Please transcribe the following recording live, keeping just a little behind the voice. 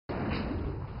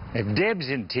If Deb's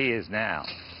in tears now,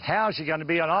 how's she going to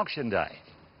be on auction day?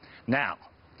 Now,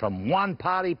 from one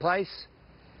party place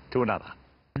to another.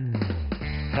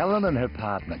 Helen and her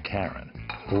partner, Karen,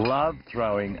 love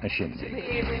throwing a shindig.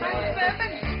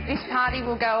 This party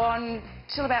will go on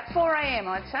till about 4 a.m,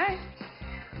 I'd say,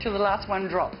 till the last one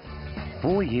drops.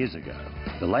 4 years ago,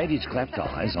 the ladies clapped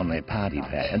eyes on their party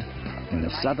pad in the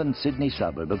southern Sydney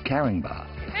suburb of Caringbah.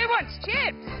 Who wants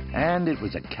chips? And it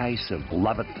was a case of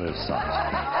love at first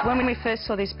sight. When we first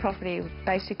saw this property,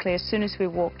 basically as soon as we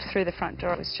walked through the front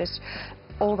door, it was just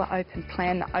all the open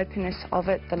plan, the openness of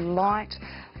it, the light.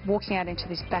 Walking out into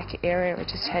this back area, it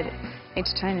just had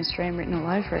Entertainer's Dream written all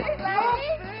over it.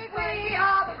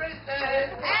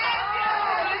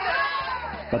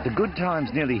 But the good times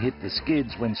nearly hit the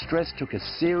skids when stress took a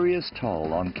serious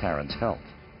toll on Karen's health.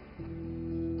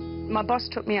 My boss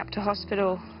took me up to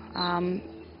hospital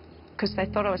because they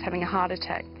thought I was having a heart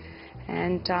attack,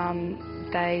 and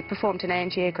they performed an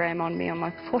angiogram on me on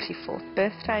my 44th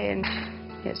birthday, and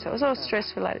yeah, so it was all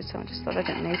stress related, so I just thought I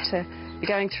didn't need to be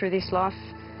going through this life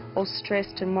all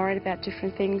stressed and worried about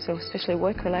different things, or especially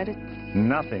work related.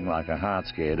 Nothing like a heart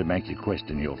scare to make you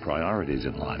question your priorities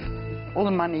in life. All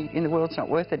the money in the world's not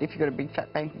worth it. If you've got a big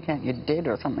fat bank account, you're dead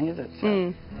or something, is it?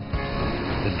 So.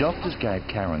 The doctors gave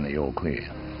Karen the all clear,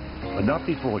 but not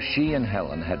before she and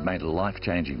Helen had made a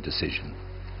life-changing decision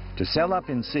to sell up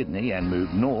in Sydney and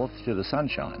move north to the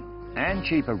sunshine and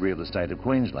cheaper real estate of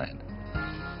Queensland,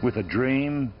 with a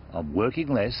dream of working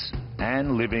less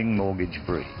and living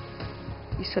mortgage-free.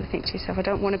 You sort of think to yourself, I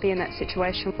don't want to be in that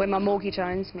situation where my mortgage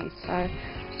owns me, so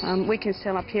we can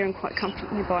sell up here and quite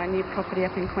comfortably buy a new property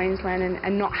up in Queensland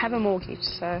and not have a mortgage,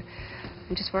 so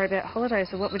I'm just worried about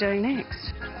holidays or what we're doing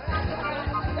next.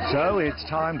 So it's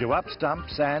time to up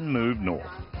stumps and move north.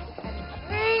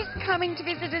 Who's coming to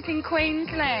visit us in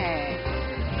Queensland?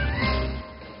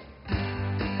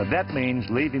 But that means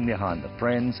leaving behind the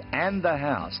friends and the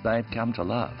house they've come to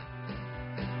love.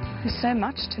 There's so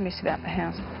much to miss about the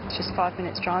house. It's just 5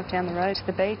 minutes drive down the road to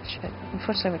the beach, but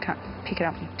unfortunately we can't pick it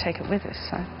up and take it with us,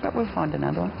 so. But we'll find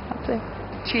another one up there.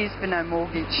 Cheers for no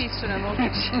mortgage. Cheers for no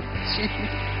mortgage.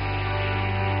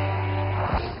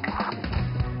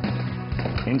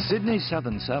 In Sydney's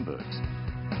southern suburbs,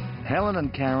 Helen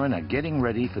and Karen are getting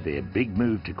ready for their big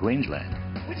move to Queensland.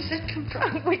 Where does that come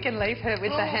from? We can leave her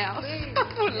with the house.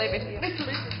 We'll leave it here.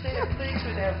 Please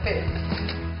with our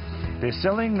pets. They're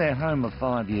selling their home of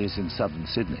 5 years in southern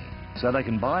Sydney so they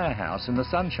can buy a house in the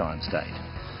Sunshine State.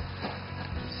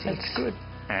 That's good.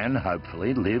 And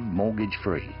hopefully live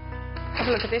mortgage-free. Have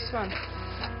a look at this one.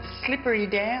 Slippery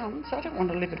Downs. I don't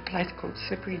want to live at a place called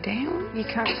Slippery Downs. You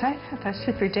can't say that. Those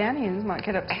Slippery Downians might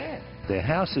get upset. Their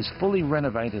house is fully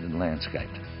renovated and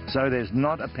landscaped, so there's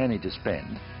not a penny to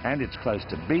spend, and it's close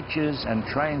to beaches and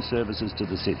train services to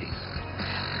the city.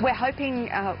 We're hoping,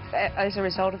 as a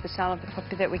result of the sale of the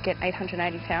property, that we get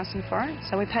 $880,000 for it.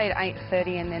 So we paid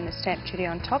 $830,000 and then the stamp duty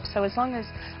on top. So as long as,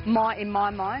 in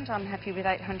my mind, I'm happy with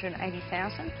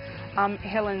 $880,000.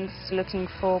 Helen's looking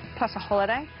for plus a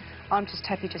holiday. I'm just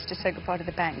happy just to say goodbye to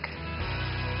the bank.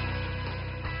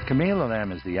 Camille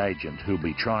Lam is the agent who'll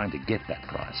be trying to get that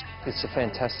price. It's a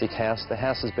fantastic house. The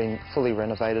house has been fully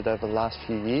renovated over the last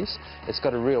few years. It's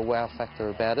got a real wow factor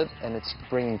about it, and it's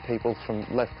bringing people from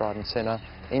left, right and centre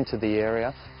into the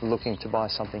area looking to buy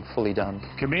something fully done.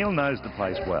 Camille knows the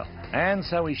place well, and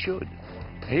so he should.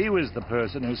 He was the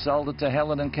person who sold it to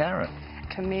Helen and Karen.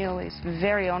 Camille is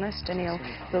very honest, and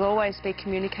he'll always be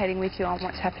communicating with you on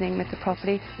what's happening with the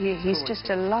property. He's just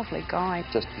a lovely guy.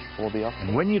 Just before the auction.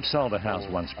 And when you've sold a house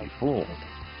once before,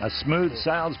 a smooth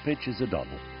sales pitch is a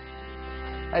doddle.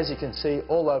 As you can see,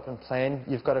 all open plan.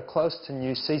 You've got a close to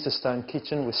new Caesar stone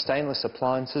kitchen with stainless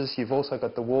appliances. You've also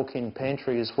got the walk-in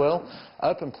pantry as well.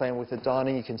 Open plan with the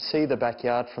dining. You can see the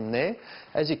backyard from there.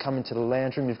 As you come into the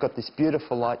lounge room, you've got this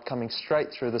beautiful light coming straight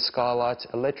through the skylights,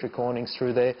 electric awnings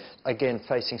through there. Again,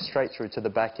 facing straight through to the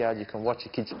backyard. You can watch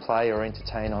your kids play or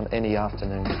entertain on any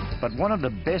afternoon. But one of the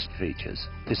best features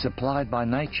is supplied by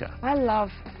nature. I love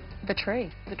the tree.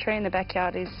 The tree in the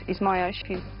backyard is my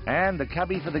ocean. And the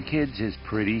cubby for the kids is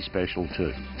pretty special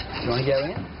too. Do you want to go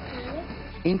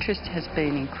in? Interest has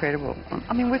been incredible.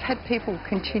 I mean, we've had people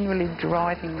continually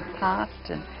driving past,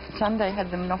 and Sunday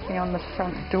had them knocking on the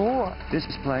front door. This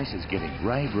place is getting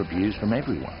rave reviews from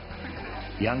everyone.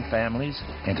 Young families,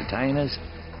 entertainers,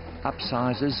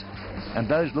 upsizers, and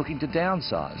those looking to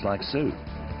downsize like Sue.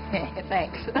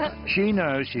 Thanks. She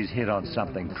knows she's hit on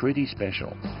something pretty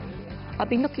special. I've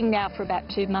been looking now for about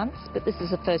 2 months, but this is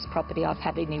the first property I've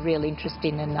had any real interest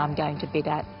in and I'm going to bid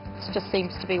at. It just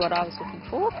seems to be what I was looking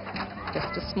for.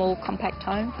 Just a small, compact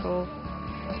home for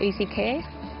easy care.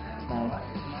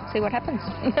 So see what happens.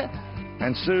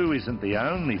 And Sue isn't the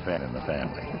only fan in the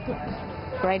family.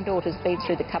 Granddaughter's been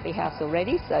through the cubby house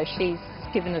already, so she's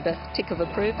given it a tick of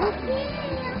approval.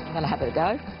 I'm going to have it a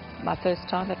go. My first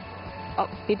time at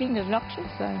bidding at an auction,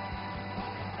 so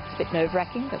it's a bit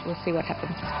nerve-wracking, but we'll see what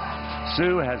happens.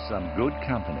 Sue has some good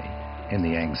company in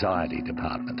the anxiety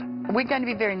department. We're going to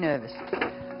be very nervous,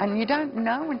 and you don't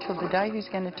know until the day who's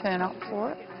going to turn up for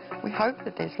it. We hope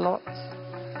that there's lots.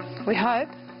 We hope,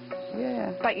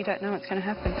 Yeah. but you don't know what's going to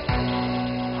happen.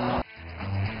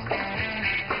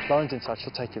 Lauren's inside,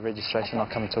 she'll take your registration. I'll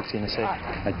come and talk to you in a sec.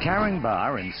 At Carring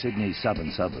Bar in Sydney's southern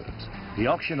suburbs, the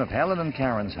auction of Helen and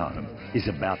Karen's home is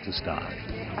about to start.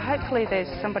 Hopefully there's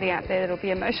somebody out there that'll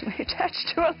be emotionally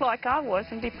attached to it like I was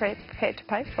and be prepared to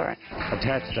pay for it.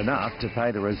 Attached enough to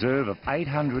pay the reserve of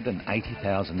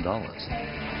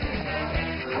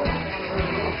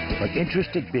 $880,000. But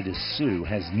interested bidder Sue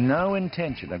has no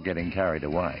intention of getting carried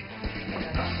away.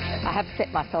 I have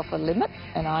set myself a limit,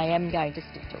 and I am going to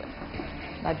stick to it.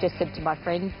 I've just said to my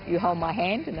friend, you hold my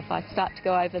hand, and if I start to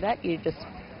go over that, you just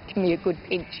give me a good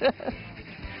pinch.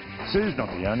 Sue's not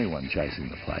the only one chasing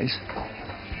the place.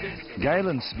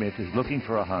 Galen Smith is looking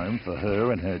for a home for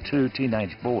her and her 2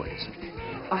 teenage boys.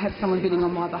 I have someone bidding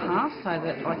on my behalf so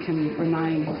that I can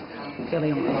remain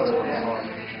fairly honest.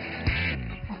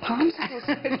 My palms.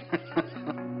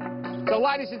 So,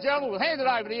 ladies and gentlemen, we'll hand it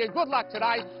over to you. Good luck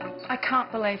today. I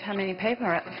can't believe how many people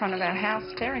are at the front of our house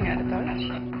staring at it though.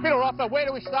 Bidder offer, where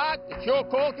do we start? It's your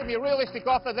call. Give me a realistic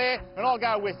offer there, and I'll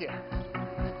go with you.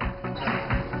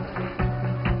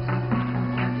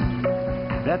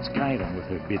 That's Galen with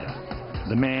her bidder,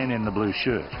 the man in the blue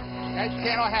shirt.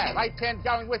 810 I have. 810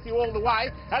 going with you all the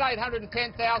way. At $810,000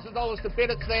 to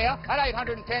bid, it's there. At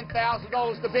 $810,000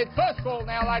 to bid. First call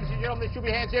now, ladies and gentlemen. There should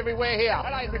be hands everywhere here.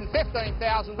 At $815,000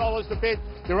 to bid.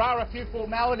 There are a few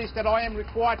formalities that I am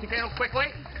required to handle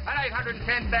quickly. At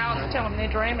 $810,000. Tell them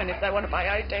they're dreaming if they want to pay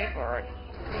 18 for it.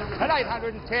 At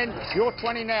 $810, you're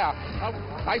 20 now.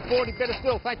 840 bidder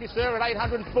still. Thank you, sir. At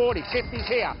 $840, 50's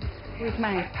here. We've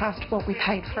made past what we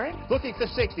paid for it. Looking for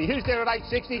 60. Who's there at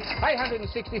 860?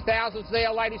 860,000's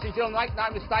there, ladies and gentlemen. Make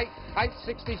no mistake.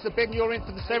 860's the bid and you're in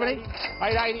for the 70.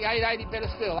 880, 880 better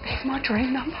still. That's my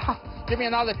dream number. Give me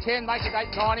another 10. Make it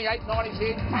 890. 890's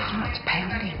here. My heart's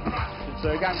pounding.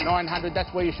 So go 900. That's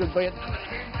where you should be at.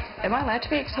 Am I allowed to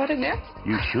be excited now?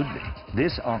 You should be.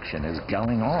 This auction is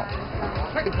going off.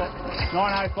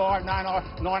 905,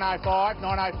 905,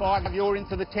 905. You're in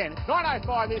for the 10.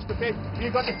 905 is the bid.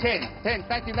 You've got the 10. 10.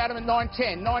 Thank you, madam. And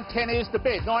 910. 910 is the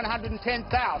bid. 910,000.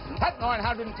 At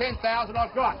 910,000 I've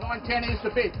got. 910 is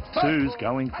the bid. Sue's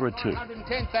going for a 2.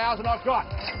 910,000 I've got.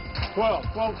 12.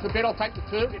 12's the bid. I'll take the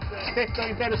 2.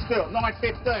 15 better still.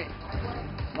 915.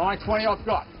 920 I've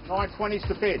got. 920's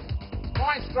the bid.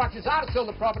 My instructions are to sell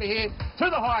the property here to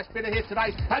the highest bidder here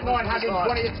today at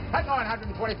 $920. At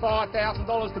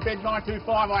 $925,000 to bid.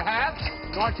 925 I have.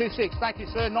 926. Thank you,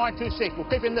 sir. 926. We'll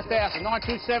keep in the 1,000.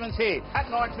 927's here. At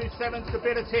 927's the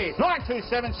bidder's here.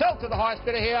 927. Sell to the highest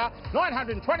bidder here.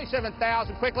 927,000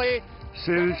 quickly.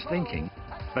 Sue's thinking,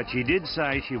 but she did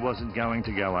say she wasn't going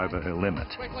to go over her limit.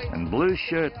 And Blue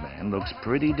Shirt Man looks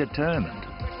pretty determined.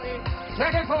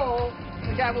 Second call.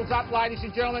 The gavel's up, ladies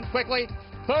and gentlemen. Quickly.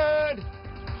 Third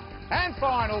and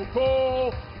final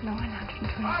call.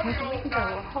 927. We can go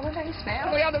on holidays now.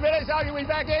 All the other bidders arguing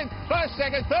back in. First,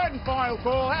 second, third and final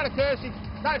call. Out of courtesy,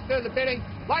 no further bidding.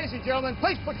 Ladies and gentlemen,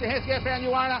 please put your hands together for our new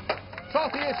owner.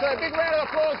 Talk to you, sir. Big round of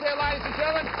applause there, ladies and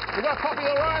gentlemen. We've got a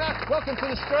popular owner. Welcome to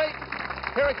the street.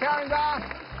 Here at Carring Bar.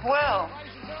 Well.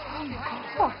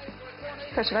 Oh,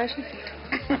 congratulations.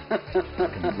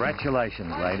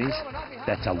 Congratulations, ladies.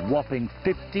 That's a whopping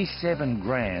 57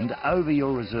 grand over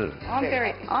your reserve. I'm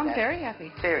very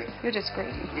happy. Very. You're just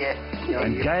greedy. Yeah.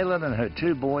 And Galen and her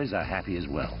 2 boys are happy as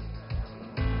well.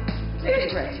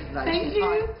 Congratulations. Thank you.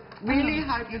 I really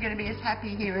hope you're going to be as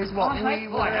happy here as what we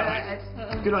were.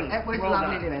 Good on you. That was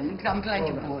lovely to him. I'm glad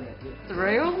you bought it. It's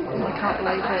real. I can't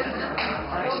believe that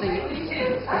I actually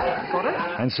got it.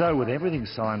 And so, with everything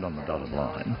signed on the dotted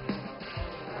line,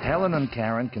 Helen and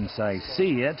Karen can say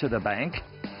see ya to the bank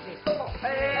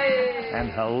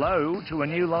and hello to a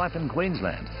new life in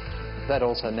Queensland. That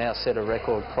also now set a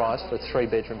record price for a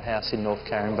 3-bedroom house in North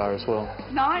Caringbah as well.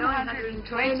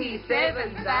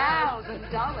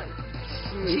 $927,000.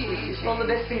 Cheers. All the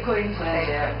best in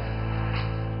Queensland.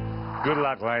 Good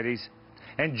luck, ladies.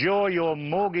 Enjoy your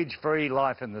mortgage-free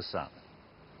life in the sun.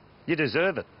 You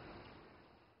deserve it.